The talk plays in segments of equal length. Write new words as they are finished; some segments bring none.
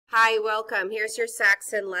Hi, welcome. Here's your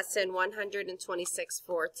Saxon lesson 126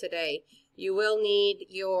 for today. You will need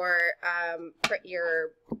your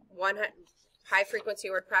high frequency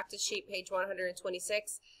word practice sheet, page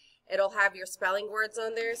 126. It'll have your spelling words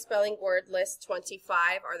on there. Spelling word list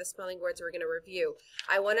 25 are the spelling words we're going to review.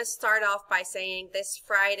 I want to start off by saying this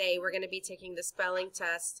Friday we're going to be taking the spelling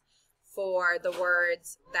test for the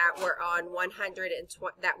words that were on 120,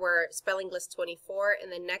 that were spelling list 24,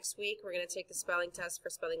 and then next week we're going to take the spelling test for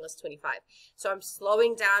spelling list 25. So I'm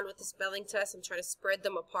slowing down with the spelling test. I'm trying to spread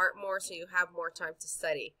them apart more so you have more time to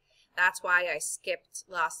study. That's why I skipped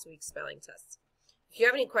last week's spelling test. If you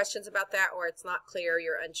have any questions about that or it's not clear,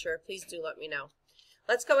 you're unsure, please do let me know.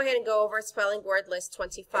 Let's go ahead and go over spelling word list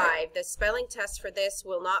 25. The spelling test for this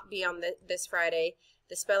will not be on this Friday.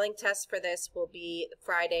 The spelling test for this will be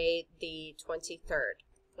Friday the 23rd.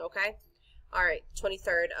 Okay? All right,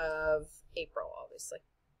 23rd of April, obviously.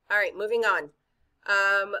 All right, moving on.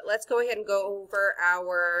 Let's go ahead and go over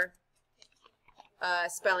our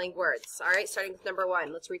spelling words. All right, starting with number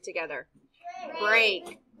 1. Let's read together.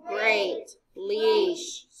 Break, grate,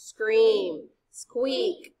 leash, scream,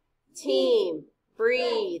 squeak, team,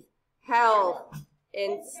 breathe, help,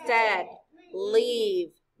 instead, leave,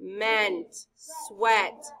 meant,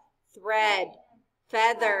 sweat, thread,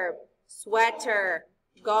 feather, sweater,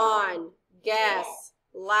 gone, guess,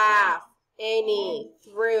 laugh, any,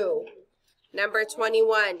 through. Number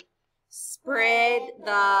 21, spread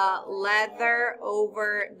the leather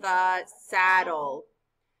over the saddle.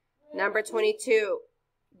 Number 22,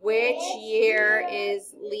 which year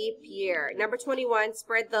is leap year? Number 21,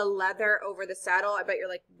 spread the leather over the saddle. I bet you're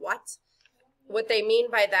like, what? What they mean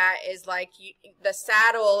by that is like the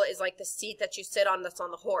saddle is like the seat that you sit on that's on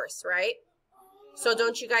the horse, right? So do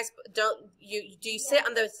you sit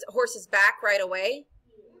on the horse's back right away?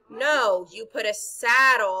 No, you put a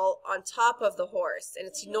saddle on top of the horse, and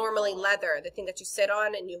it's normally leather, the thing that you sit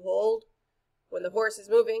on and you hold when the horse is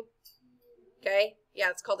moving. Okay?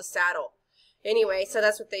 Yeah, it's called a saddle. Anyway, so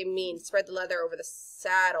that's what they mean, spread the leather over the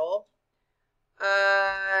saddle.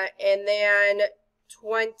 And then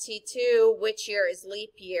 22, which year is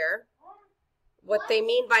leap year? What they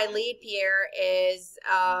mean by leap year is,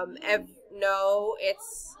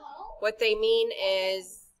 what they mean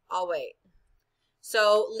is, I'll wait.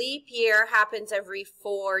 So leap year happens every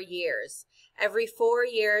 4 years. Every 4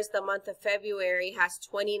 years, the month of February has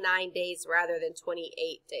 29 days rather than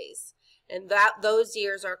 28 days. And those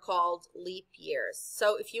years are called leap years.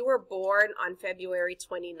 So if you were born on February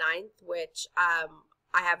 29th, which I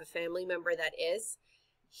have a family member that is,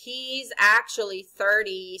 he's actually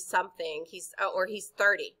 30-something. He's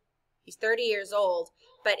 30. He's 30 years old.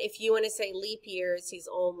 But if you want to say leap years, he's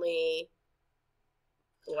only,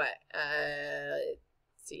 what?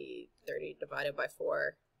 Let's see, 30 divided by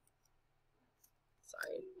 4.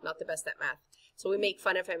 Sorry, not the best at math. So we make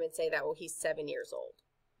fun of him and say that, well, he's 7 years old.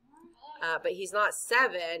 But he's not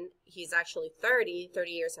 7. He's actually 30.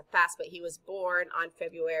 30 years have passed, but he was born on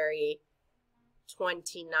February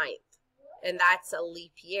 29th. And that's a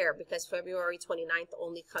leap year because February 29th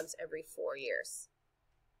only comes every 4 years.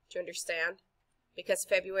 Do you understand? Because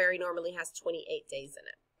February normally has 28 days in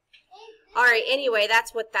it. All right, anyway,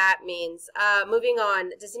 that's what that means. Moving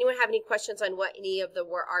on. Does anyone have any questions on what any of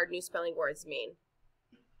our new spelling words mean?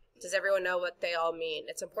 Does everyone know what they all mean?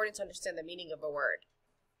 It's important to understand the meaning of a word.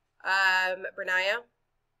 Bernaya?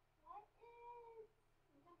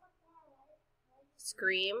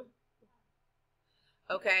 Scream.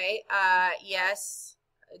 Okay, yes.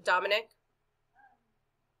 Dominic?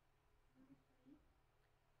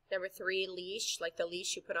 Number 3, leash, like the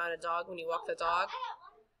leash you put on a dog when you walk the dog.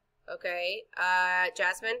 Okay,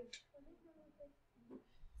 Jasmine?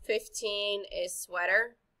 15 is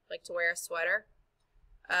sweater, like to wear a sweater.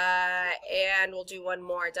 And we'll do one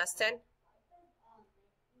more. Dustin?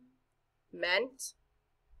 Meant.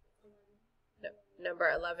 No, number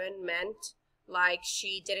 11, meant. Like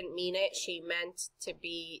she didn't mean it. She meant to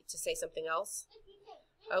say something else.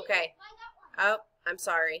 Okay. Oh, I'm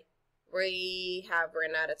sorry. We have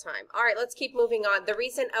run out of time. All right, let's keep moving on. The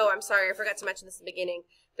reason, I'm sorry, I forgot to mention this in the beginning.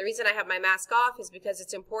 The reason I have my mask off is because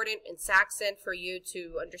it's important in Saxon for you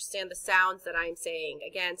to understand the sounds that I'm saying.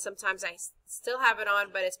 Again, sometimes I still have it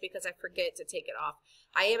on, but it's because I forget to take it off.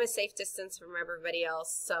 I am a safe distance from everybody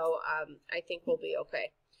else, so I think we'll be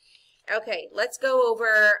okay. Okay, let's go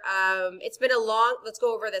over, let's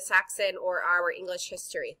go over the Saxon or our English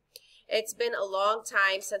history. It's been a long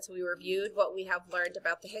time since we reviewed what we have learned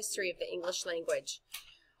about the history of the English language.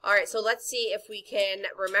 All right, so let's see if we can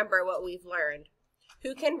remember what we've learned.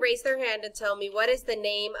 Who can raise their hand and tell me what is the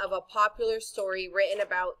name of a popular story written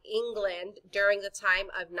about England during the time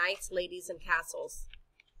of knights, ladies, and castles?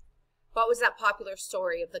 What was that popular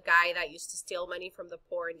story of the guy that used to steal money from the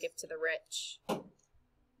poor and give to the rich?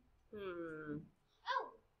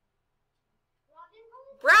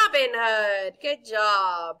 Robin Hood. Good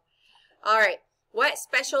job. All right. What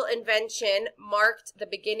special invention marked the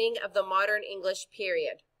beginning of the modern English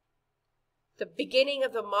period? The beginning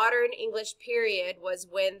of the modern English period was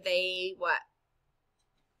when they, what?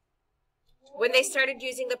 When they started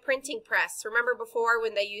using the printing press. Remember before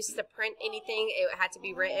when they used to print anything, it had to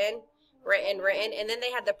be written. And then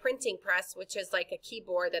they had the printing press, which is like a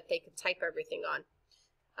keyboard that they could type everything on.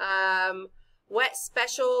 What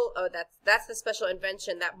special, oh, that's the special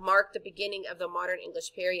invention that marked the beginning of the modern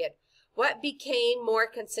English period. What became more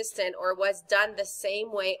consistent or was done the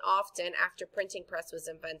same way often after printing press was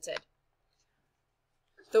invented?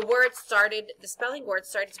 The spelling words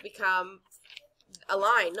started to become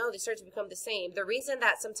aligned. No, they started to become the same. The reason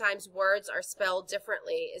that sometimes words are spelled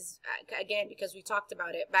differently is, again, because we talked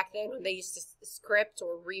about it. Back then when they used to script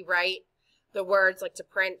or rewrite the words, like to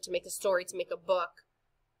print, to make a story, to make a book,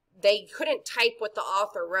 they couldn't type what the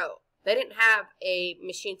author wrote. They didn't have a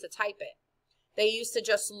machine to type it. They used to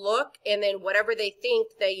just look, and then whatever they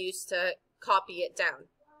think, they used to copy it down.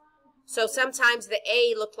 So sometimes the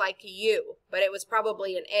A looked like a U, but it was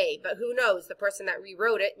probably an A. But who knows? The person that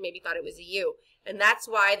rewrote it maybe thought it was a U. And that's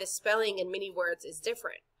why the spelling in many words is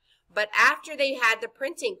different. But after they had the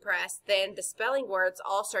printing press, then the spelling words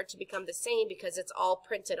all start to become the same because it's all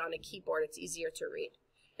printed on a keyboard. It's easier to read.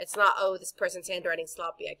 It's not, oh, this person's handwriting's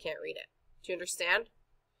sloppy, I can't read it. Do you understand?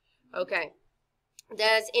 Okay.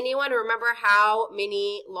 Does anyone remember how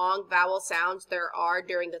many long vowel sounds there are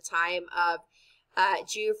during the time of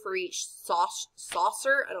Geoffrey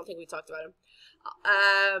Chaucer? I don't think we talked about him.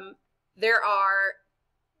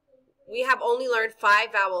 We have only learned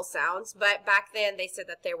 5 vowel sounds, but back then they said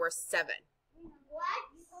that there were 7. What?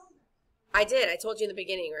 I did. I told you in the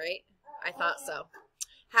beginning, right? I thought so.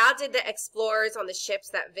 How did the explorers on the ships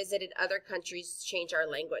that visited other countries change our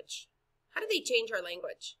language? How did they change our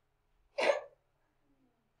language?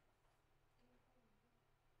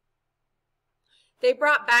 They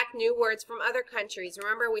brought back new words from other countries.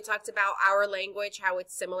 Remember we talked about our language, how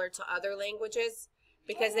it's similar to other languages?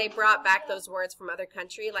 Because they brought back those words from other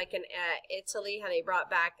countries, like in Italy, how they brought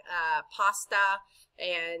back pasta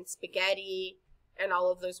and spaghetti and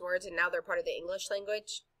all of those words, and now they're part of the English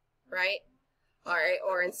language, right? All right,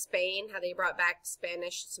 or in Spain, how they brought back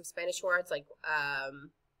Spanish, some Spanish words like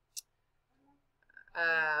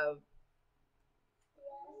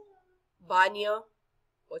baño,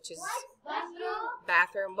 which is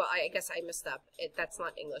bathroom. Well, I guess I messed up. That's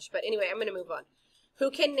not English. But anyway, I'm going to move on. Who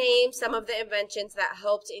can name some of the inventions that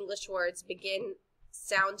helped English words begin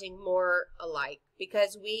sounding more alike?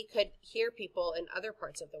 Because we could hear people in other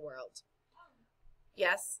parts of the world.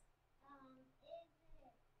 Yes?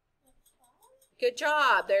 Good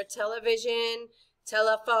job. Their television,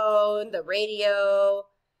 telephone, the radio.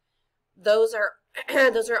 Those are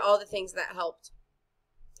all the things that helped.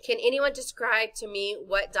 Can anyone describe to me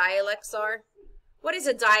what dialects are? What is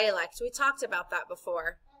a dialect? We talked about that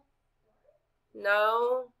before.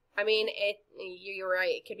 No? I mean, you're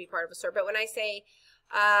right. It could be part of a story. But when I say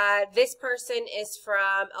this person is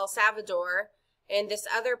from El Salvador and this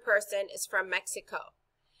other person is from Mexico,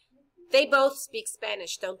 they both speak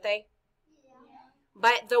Spanish, don't they?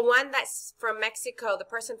 But the one that's from Mexico, the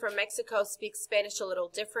person from Mexico speaks Spanish a little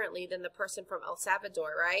differently than the person from El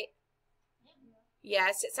Salvador, right?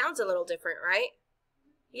 Yes, it sounds a little different, right?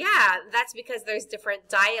 Yeah, that's because there's different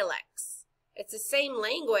dialects. It's the same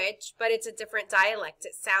language, but it's a different dialect.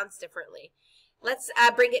 It sounds differently. Let's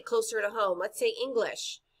bring it closer to home. Let's say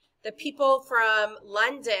English. The people from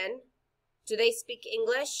London, do they speak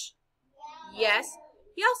English? Yes.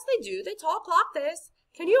 Yes, they do. They talk like this.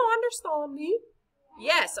 Can you understand me?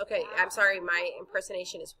 Yes. Okay. I'm sorry. My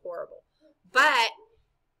impersonation is horrible. But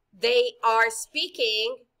they are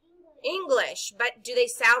speaking English. But do they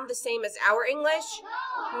sound the same as our English?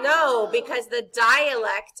 No, because the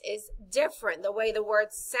dialect is different. The way the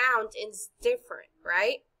words sound is different,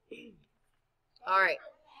 right? All right.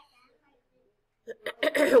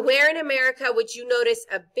 Where in America would you notice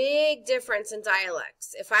a big difference in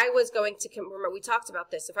dialects? If I was going to, remember we talked about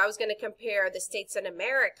this, if I was going to compare the states in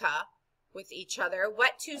America with each other,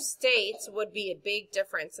 what 2 states would be a big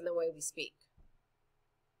difference in the way we speak?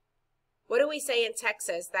 What do we say in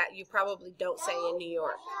Texas that you probably don't say in New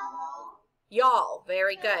York? Y'all.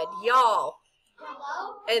 Very good. Y'all.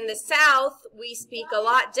 In the South, we speak a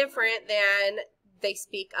lot different than they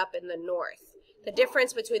speak up in the North. The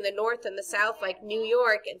difference between the North and the South, like New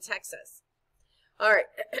York and Texas. All right.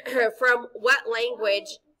 From what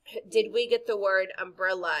language did we get the word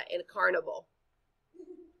umbrella in carnival?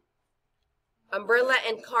 Umbrella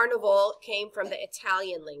and carnival came from the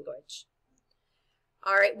Italian language.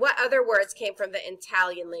 All right, what other words came from the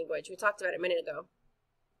Italian language? We talked about it a minute ago.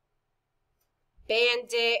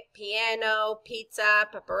 Bandit, piano, pizza,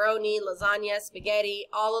 pepperoni, lasagna, spaghetti,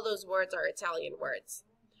 all of those words are Italian words.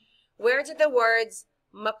 Where did the words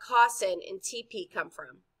moccasin and teepee come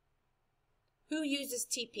from? Who uses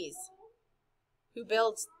teepees? Who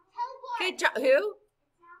builds? Good job. Who?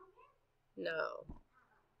 No.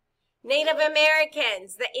 Native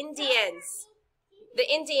Americans, the Indians. The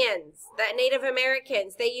Native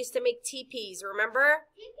Americans, they used to make teepees, remember?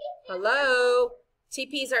 Hello?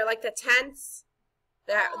 Teepees are like the tents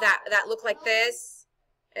that look like this,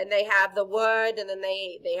 and they have the wood, and then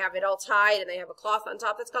they have it all tied, and they have a cloth on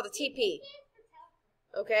top. That's called a teepee.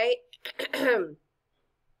 Okay?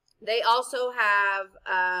 They also have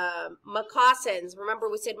moccasins. Remember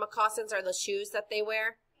we said moccasins are the shoes that they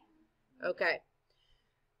wear? Okay.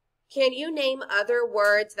 Can you name other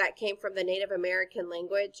words that came from the Native American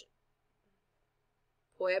language?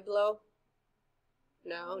 Pueblo?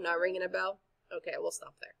 No, not ringing a bell? Okay, we'll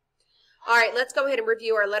stop there. All right, let's go ahead and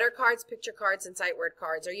review our letter cards, picture cards, and sight word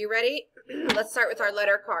cards. Are you ready? Let's start with our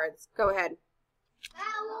letter cards. Go ahead.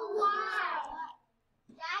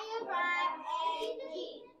 Diagram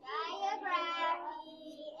A-G, diagram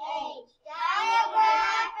E-H,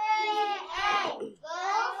 diagram A-A,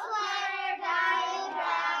 ghost letter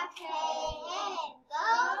diagram K-N,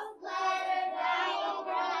 ghost letter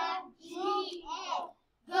diagram G-N,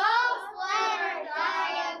 ghost letter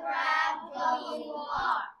diagram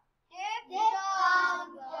W-R, diphthong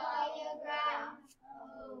diagram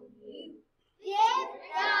O-U,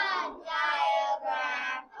 diphthong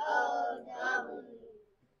diagram O-W.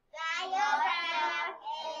 Diagram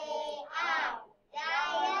A-I,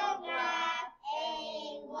 diagram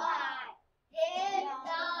A-Y,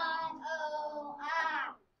 diphthong O-I,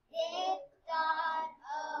 diphthong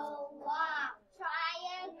O-Y,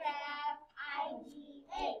 triagram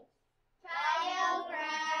I-G-H,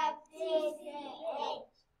 triagram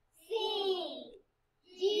C-H,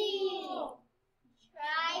 C-G,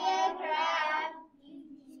 triagram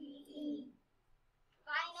U-G-E.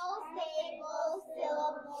 Final stable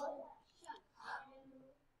syllable.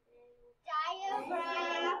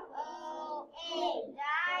 Diagram O-A.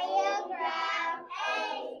 Diagram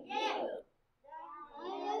A-D.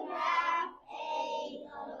 Diagram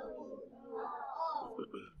A-O.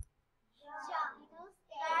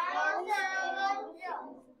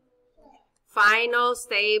 Final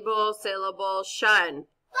stable syllable shun.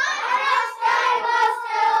 Final stable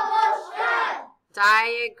syllable shun.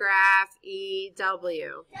 Diagraph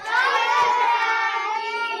E-W. Diagram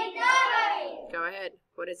E-W. Go ahead.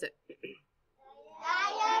 What is it?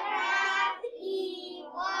 Diagram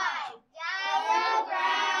E-Y.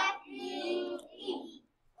 Diagraph U-E.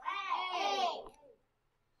 A.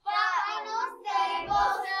 Final stable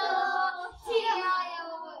syllable T-I-O.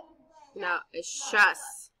 No, it's shus.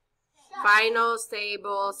 Final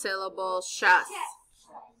stable syllable shus.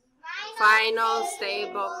 Final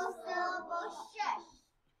stable. Syllable shush.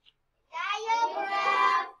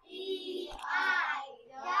 Diagram E-I.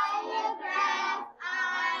 Diagram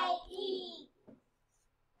I-E.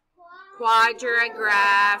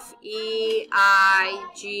 Quadrigraph E-I-G-H.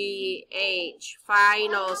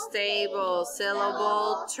 Final stable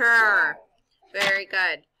syllable ter. Very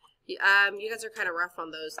good. You guys are kind of rough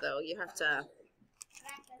on those though. You have to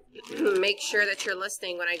make sure that you're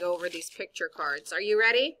listening when I go over these picture cards. Are you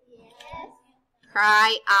ready? Yes.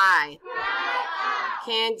 Cry I. Cry I.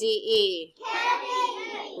 Candy E.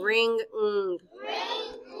 Candy E. Ring ng.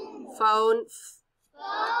 Ring. Phone F.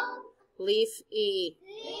 Phone. Leaf E.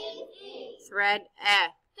 Leaf E. Thread E.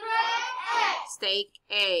 Thread E. Steak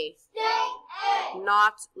A. Steak A.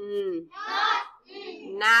 Knot N. Not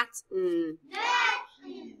N. Gnat N. Nat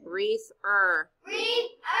N. Wreath Reef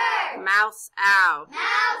Mouse Ow. Mouse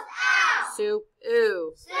Ow. Soup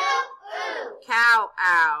Oo. Soup Oo. Cow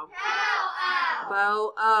Ow. Cow Ow.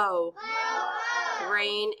 Bow O. Bow O.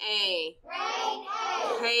 Rain A. Rain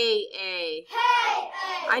A. Hay A. Hay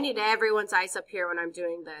A. I need everyone's eyes up here when I'm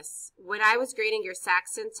doing this. When I was grading your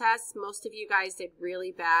Saxon test, most of you guys did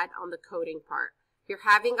really bad on the coding part. You're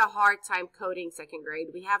having a hard time coding second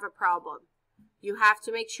grade. We have a problem. You have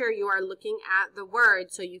to make sure you are looking at the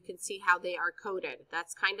words so you can see how they are coded.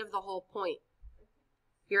 That's kind of the whole point.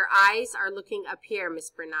 Your eyes are looking up here, Miss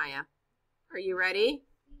Bernaya. Are you ready?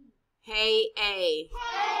 Hey A. Hay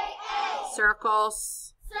A.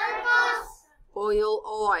 Circles. Circles. Oil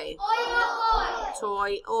Oi. Oil Oil.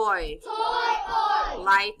 Toy Oi. Toy Oil.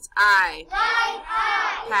 Light Eye. Light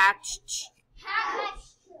Eye. Patch Ch.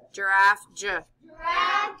 Patch. Giraffe J.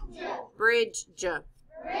 Giraffe. Bridge J.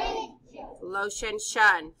 Bridge. Lotion,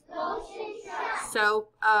 shun. Lotion, shun.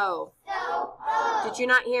 Soap, o. Soap, o. Did you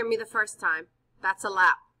not hear me the first time? That's a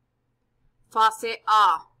lap. Faucet,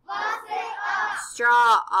 ah. Faucet, ah.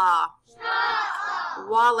 Straw, ah. Straw, ah.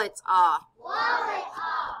 Wallet, ah. Wallet,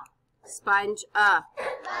 ah. Sponge, Sponge,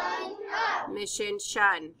 Mission,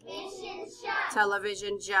 shun. Mission, shun.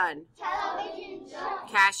 Television, jun. Television, jun.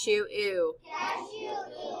 Cashew, ew. Cashew,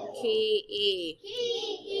 ew. Key, e.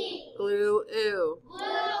 Key, e. Glue, ooh. Blue,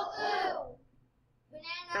 ooh.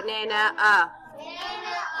 Banana, Banana,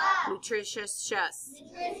 Nutritious, shus.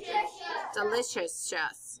 Nutritious, shun. Delicious,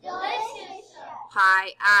 shus. Delicious, shun.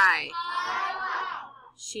 Pie, I. Pie,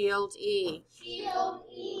 Shield, e. Shield,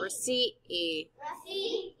 e. Receipt, e.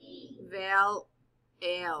 Receipt, e. Veil,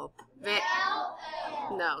 ale. Veil,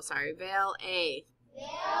 a. No, sorry. Veil, a. Veil,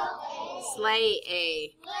 a. Slay,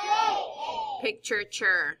 a. Slay, a. Picture,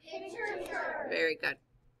 chur. Picture, chur. Very good.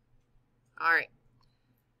 All right.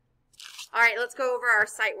 All right, let's go over our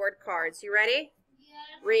sight word cards. You ready?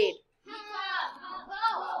 Yes. Read.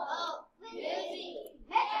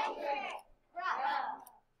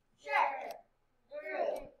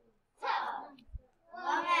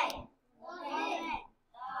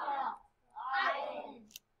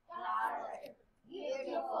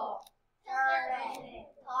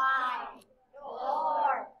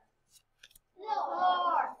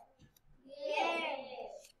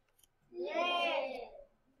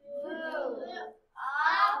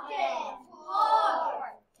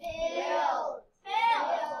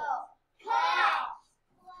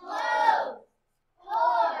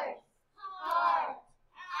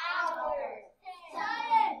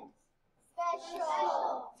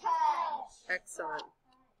 Excellent.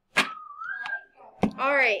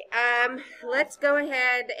 All right, let's go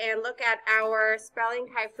ahead and look at our spelling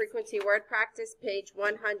high frequency word practice, page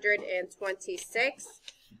 126,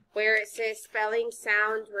 where it says spelling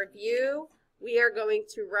sound review. We are going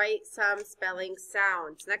to write some spelling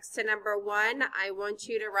sounds. Next to number 1, I want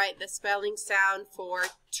you to write the spelling sound for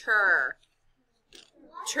tur.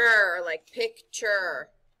 Tur, like picture.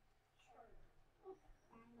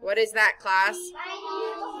 What is that, class?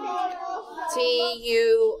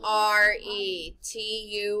 T-U-R-E.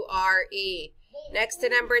 T-U-R-E. Next to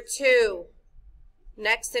number 2.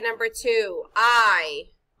 Next to number 2. I.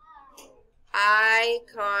 I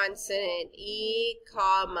consonant. E,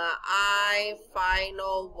 comma. I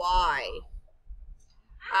final Y.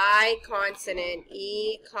 I consonant.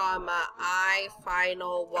 E, comma. I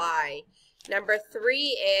final Y. Number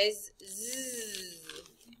 3 is Z.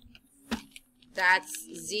 That's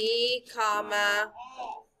Z, comma.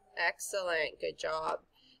 Excellent. Good job.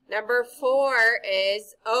 Number 4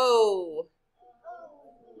 is O.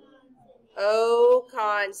 O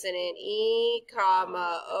consonant. E,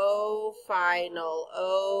 comma. O final.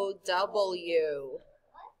 O, W.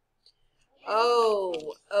 O.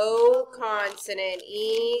 O consonant.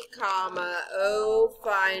 E, comma. O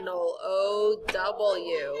final. O,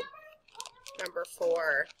 W. Number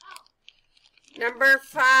 4. Number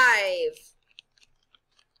 5.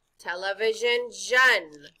 Television,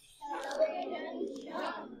 jun.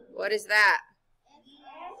 What is that?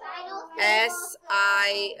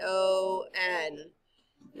 S-I-O-N.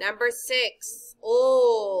 Number 6.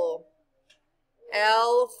 Ul.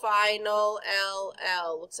 L final,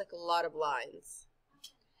 L-L. Looks like a lot of lines.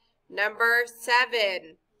 Number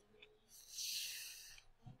 7.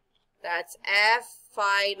 That's F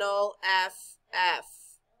final, F-F.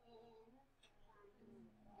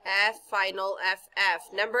 F final, F-F.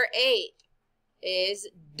 Number 8 is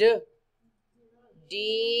D.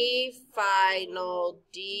 D final,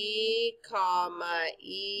 D, comma,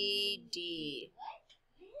 E-D.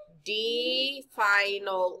 D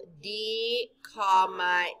final, D,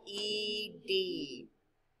 comma, E-D.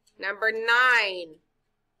 Number 9,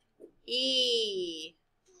 E.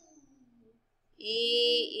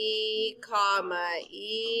 E, comma,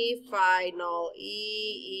 E final,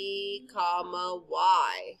 E, comma,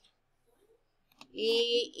 Y.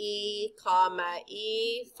 E, comma,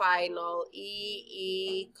 E final,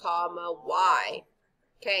 E, comma, Y.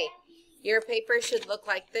 Okay, your paper should look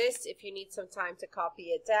like this. If you need some time to copy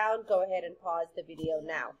it down, go ahead and pause the video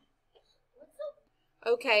now.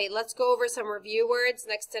 Okay, let's go over some review words.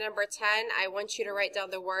 Next to number 10, I want you to write down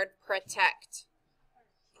the word protect.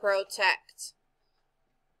 Protect.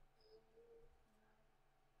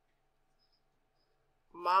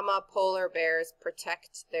 Mama polar bears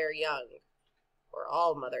protect their young. Or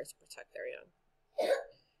all mothers protect their young.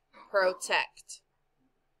 Protect.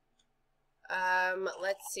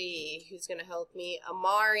 Let's see. Who's going to help me?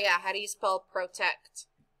 Amaria, how do you spell protect?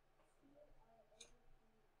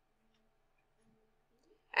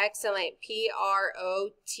 Excellent.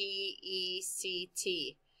 P-R-O-T-E-C-T.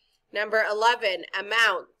 Number 11,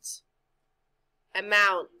 amount.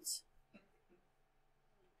 Amount.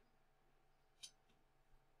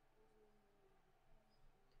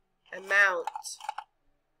 Amount.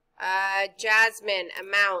 Jasmine,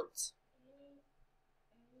 amount.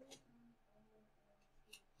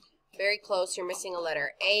 Very close, you're missing a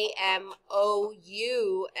letter. A-M-O-U-N-T,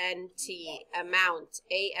 amount.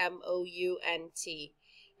 A-M-O-U-N-T.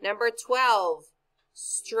 Number 12,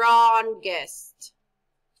 strongest.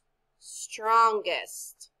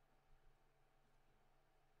 Strongest.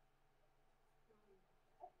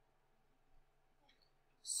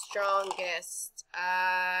 Strongest.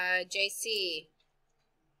 JC.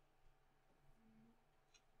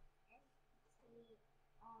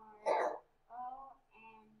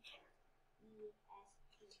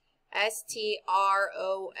 S-T-R-O-N-G-E-S-T.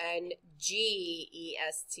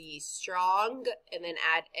 Strong, and then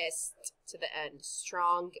add est to the end.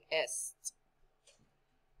 Strongest.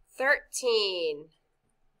 13.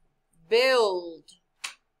 Build.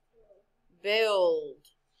 Build.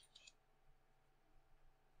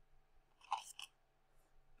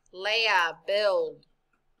 Leah, build.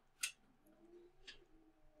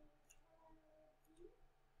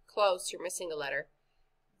 Close, you're missing a letter.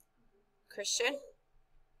 Christian?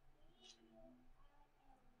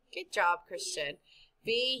 Good job, Christian.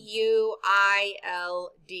 B-U-I-L-D.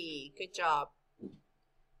 Good job.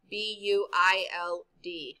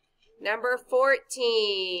 B-U-I-L-D. Number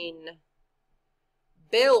 14.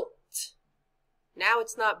 Built. Now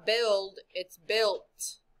it's not build, it's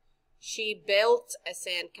built. She built a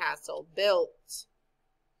sandcastle. Built.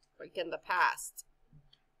 Like in the past.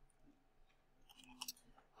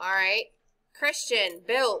 All right. Christian,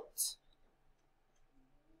 built.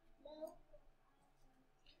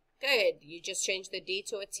 Good. You just changed the D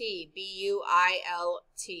to a T.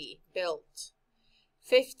 B-U-I-L-T. Built.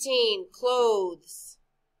 15. Clothes.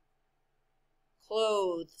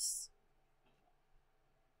 Clothes.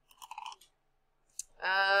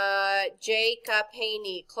 Jacob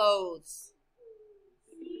Haney. Clothes.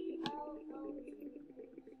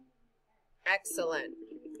 Excellent.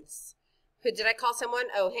 Who did I call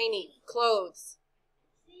someone? Oh, Haney. Clothes.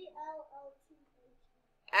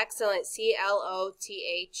 Excellent. C-L-O-T-H-E-S.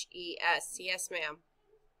 Yes, ma'am.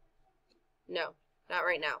 No, not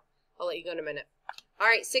right now. I'll let you go in a minute. All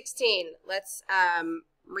right, 16. Let's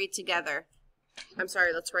read together. I'm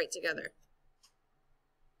sorry, let's write together.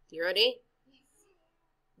 You ready?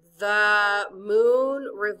 The moon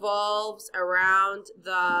revolves around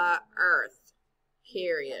the earth.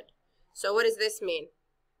 Period. So what does this mean?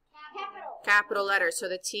 Capital. Capital letter. So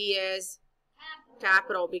the T is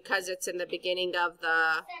capital because it's in the beginning of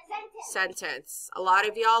the sentence. A lot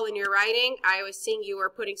of y'all, when you're writing, I was seeing you were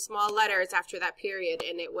putting small letters after that period,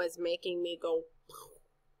 and it was making me go.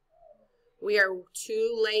 We are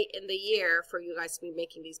too late in the year for you guys to be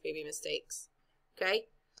making these baby mistakes. Okay?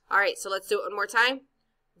 All right, so let's do it one more time.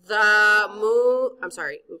 The moon, I'm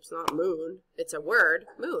sorry, oops, not moon. It's a word,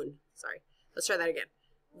 moon. Sorry. Let's try that again.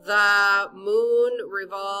 The moon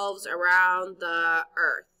revolves around the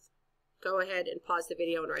earth. Go ahead and pause the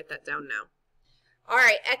video and write that down now. All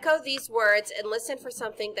right, echo these words and listen for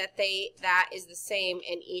something that is the same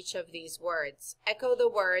in each of these words. Echo the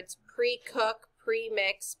words pre-cook,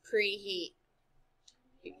 pre-mix, preheat.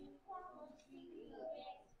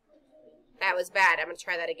 That was bad. I'm going to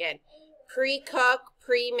try that again. Pre-cook,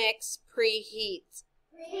 pre-mix, preheat.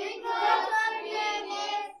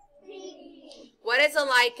 What is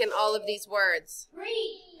alike in all of these words?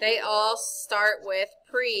 They all start with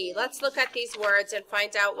pre. Let's look at these words and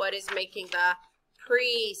find out what is making the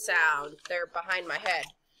pre sound. They're behind my head.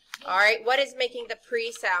 All right, what is making the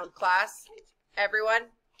pre sound, class? Everyone?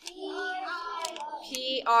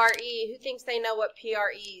 P-R-E. Who thinks they know what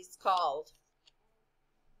P-R-E is called?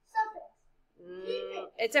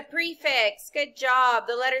 It's a prefix. Good job.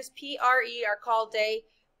 The letters P-R-E are called a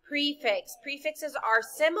prefix. Prefixes are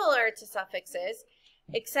similar to suffixes,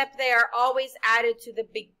 except they are always added to the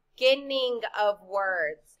beginning of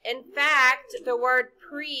words. In fact, the word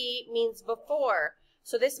pre means before.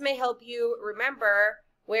 So this may help you remember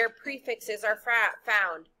where prefixes are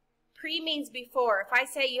found. Pre means before. If I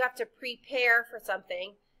say you have to prepare for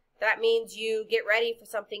something, that means you get ready for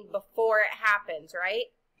something before it happens,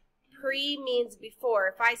 right? Pre means before.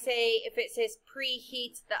 If it says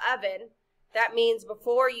preheat the oven, that means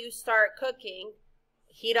before you start cooking,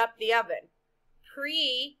 heat up the oven.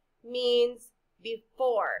 Pre means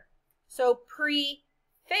before. So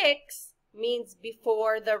prefix means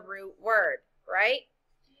before the root word, right?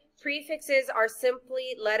 Prefixes are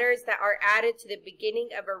simply letters that are added to the beginning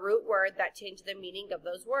of a root word that change the meaning of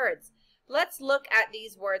those words. Let's look at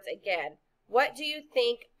these words again. What do you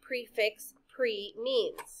think prefix pre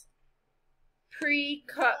means?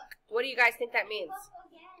 Pre-cook. What do you guys think that means?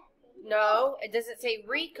 No, it doesn't say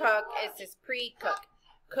re-cook. It says pre-cook.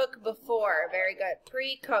 Cook before. Very good.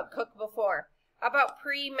 Pre-cook. Cook before. How about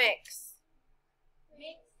pre-mix?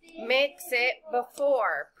 Mix it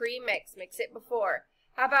before. Pre-mix. Mix it before.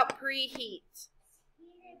 How about preheat?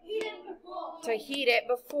 Heat it before. To heat it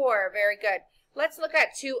before. Very good. Let's look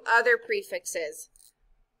at two other prefixes.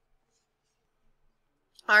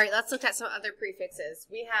 All right, let's look at some other prefixes.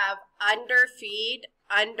 We have underfeed,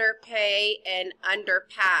 underpay, and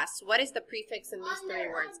underpass. What is the prefix in these three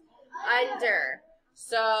words? Under.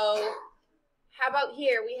 So, how about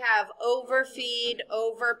here? We have overfeed,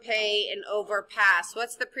 overpay, and overpass.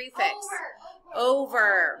 What's the prefix?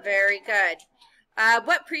 Over. Very good.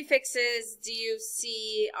 What prefixes do you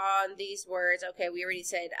see on these words? Okay, we already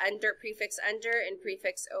said under, prefix under, and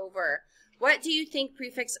prefix over. What do you think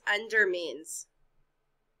prefix under means?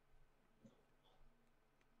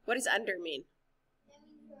 What does under mean?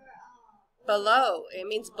 Below. It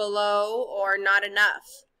means below or not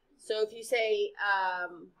enough. So if you say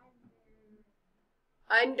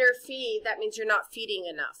underfeed, that means you're not feeding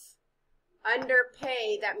enough.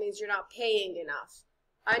 Underpay, that means you're not paying enough.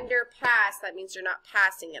 Underpass, that means you're not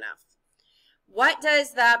passing enough. What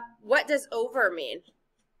does over mean?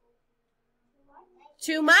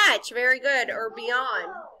 Too much. Very good. Or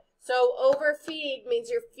beyond. So overfeed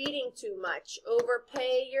means you're feeding too much.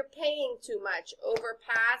 Overpay, you're paying too much.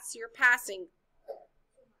 Overpass, you're passing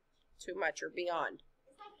too much or beyond.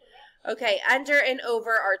 Okay, under and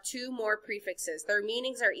over are two more prefixes. Their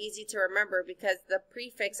meanings are easy to remember because the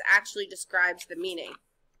prefix actually describes the meaning,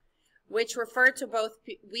 which refer to both,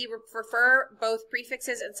 we refer both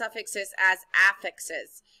prefixes and suffixes as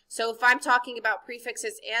affixes. So if I'm talking about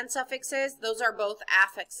prefixes and suffixes, those are both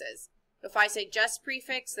affixes. If I say just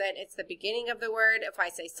prefix, then it's the beginning of the word. If I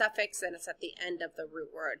say suffix, then it's at the end of the root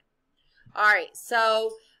word. All right,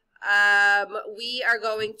 so we are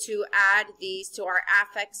going to add these to our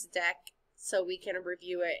affix deck so we can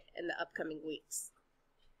review it in the upcoming weeks.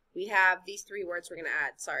 We have these three words we're going to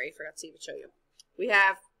add. Sorry, I forgot to even show you. We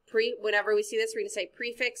have whenever we see this, we're going to say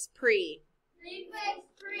prefix pre. Prefix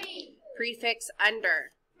pre. Prefix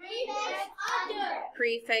under. Prefix under.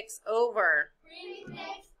 Prefix over.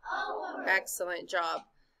 Prefix over. Excellent job.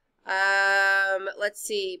 Let's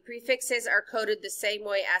see. Prefixes are coded the same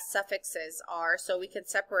way as suffixes are, so we can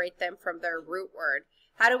separate them from their root word.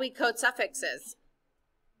 How do we code suffixes?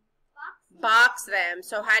 Box them.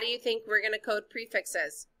 So how do you think we're going to code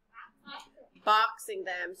prefixes? Boxing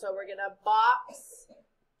them. So we're going to box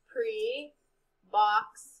pre,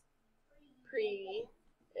 box, pre,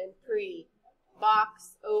 and pre.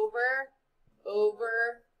 Box over,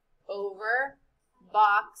 over, over.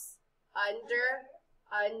 Box under,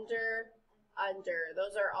 under, under.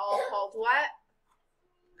 Those are all called what?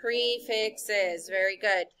 Prefixes. Very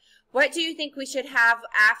good. What do you think we should have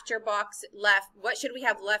after box left? What should we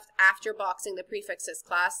have left after boxing the prefixes,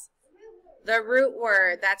 class? The root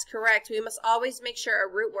word. That's correct. We must always make sure a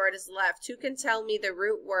root word is left. Who can tell me the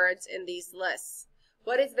root words in these lists?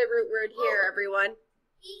 What is the root word here, everyone?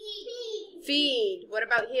 Feed. What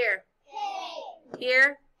about here?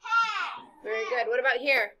 Here? Very good. What about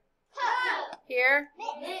here? Here?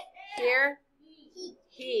 Here?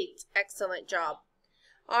 Heat. Excellent job.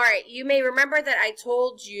 All right. You may remember that I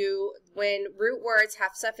told you when root words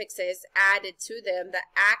have suffixes added to them, the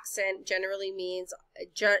accent generally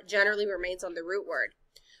remains on the root word.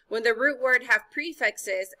 When the root word have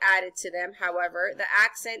prefixes added to them, however, the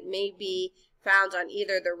accent may be found on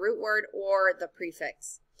either the root word or the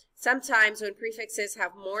prefix. Sometimes when prefixes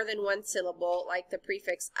have more than one syllable, like the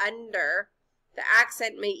prefix under, the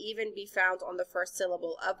accent may even be found on the first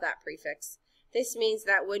syllable of that prefix. This means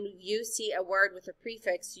that when you see a word with a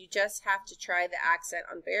prefix, you just have to try the accent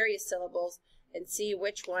on various syllables and see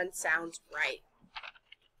which one sounds right.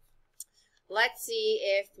 Let's see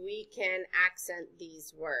if we can accent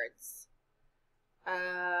these words.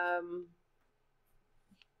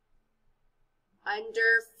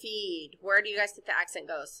 Underfeed. Where do you guys think the accent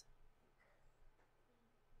goes?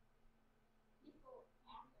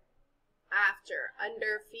 After.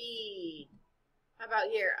 Underfeed. How about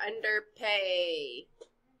here? Underpay.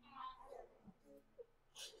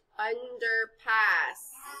 Underpass.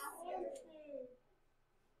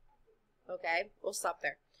 Okay, we'll stop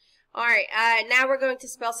there. All right, now we're going to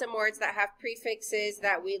spell some words that have prefixes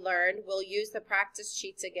that we learned. We'll use the practice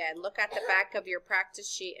sheets again. Look at the back of your practice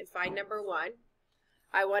sheet and find number 1.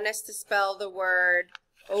 I want us to spell the word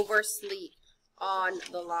oversleep on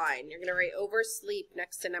the line. You're going to write oversleep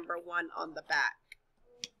next to number 1 on the back.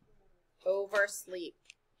 Oversleep.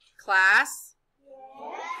 Class,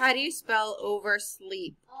 how do you spell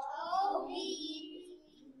oversleep?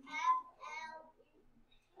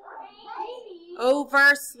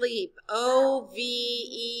 Oversleep.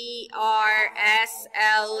 O-V-E-R-S-L-E-E-P.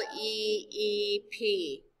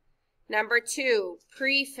 Number 2,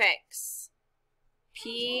 prefix.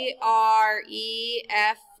 P-R-E-F-I-X.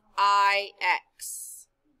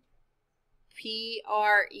 P-R-E-F-I-X.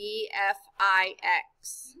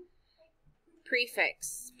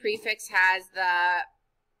 Prefix. Prefix has the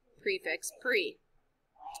prefix pre.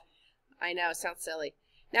 I know, sounds silly.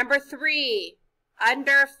 Number 3,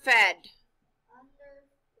 underfed.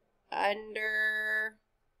 Underfed.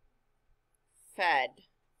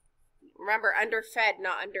 Remember, underfed,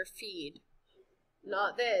 not underfeed.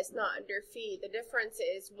 Not this, not underfeed. The difference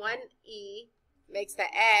is 1 E makes the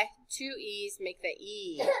eh, 2 E's make the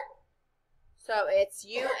E. So it's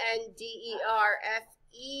U-N-D-E-R-F-E-D.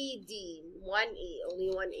 1 E, only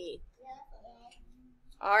 1 E.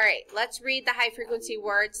 All right, let's read the high frequency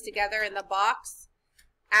words together in the box.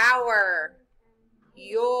 Our,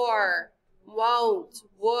 your, won't,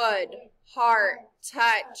 would, heart,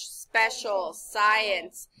 touch, special,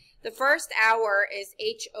 science. The first hour is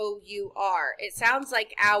H-O-U-R. It sounds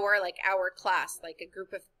like our class, like a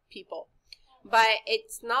group of people. But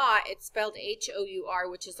it's not. It's spelled H-O-U-R,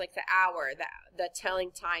 which is like the hour, the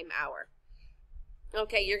telling time hour.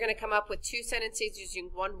 Okay, you're going to come up with 2 sentences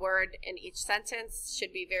using 1 word in each sentence.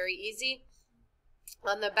 Should be very easy.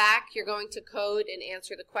 On the back, you're going to code and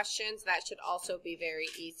answer the questions. That should also be very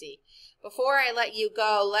easy. Before I let you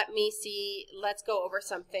go, let's go over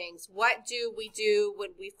some things. What do we do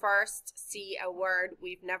when we first see a word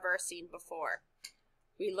we've never seen before?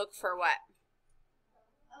 We look for what?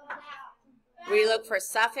 We look for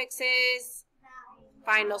suffixes,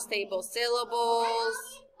 final stable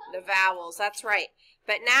syllables, the vowels. That's right.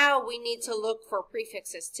 But now we need to look for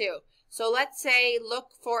prefixes too. So let's say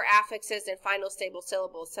look for affixes and final stable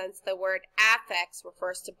syllables, since the word affix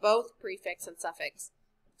refers to both prefix and suffix.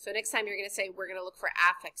 So next time you're going to say we're going to look for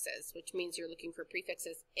affixes, which means you're looking for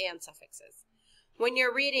prefixes and suffixes. When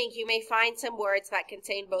you're reading, you may find some words that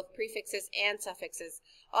contain both prefixes and suffixes.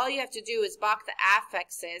 All you have to do is box the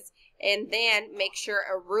affixes and then make sure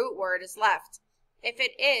a root word is left. If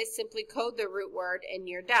it is, simply code the root word and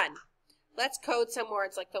you're done. Let's code some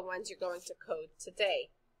words like the ones you're going to code today.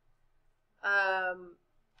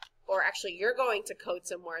 Or actually, you're going to code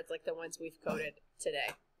some words like the ones we've coded today.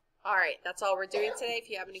 All right, that's all we're doing today. If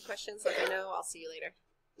you have any questions, let me know. I'll see you later.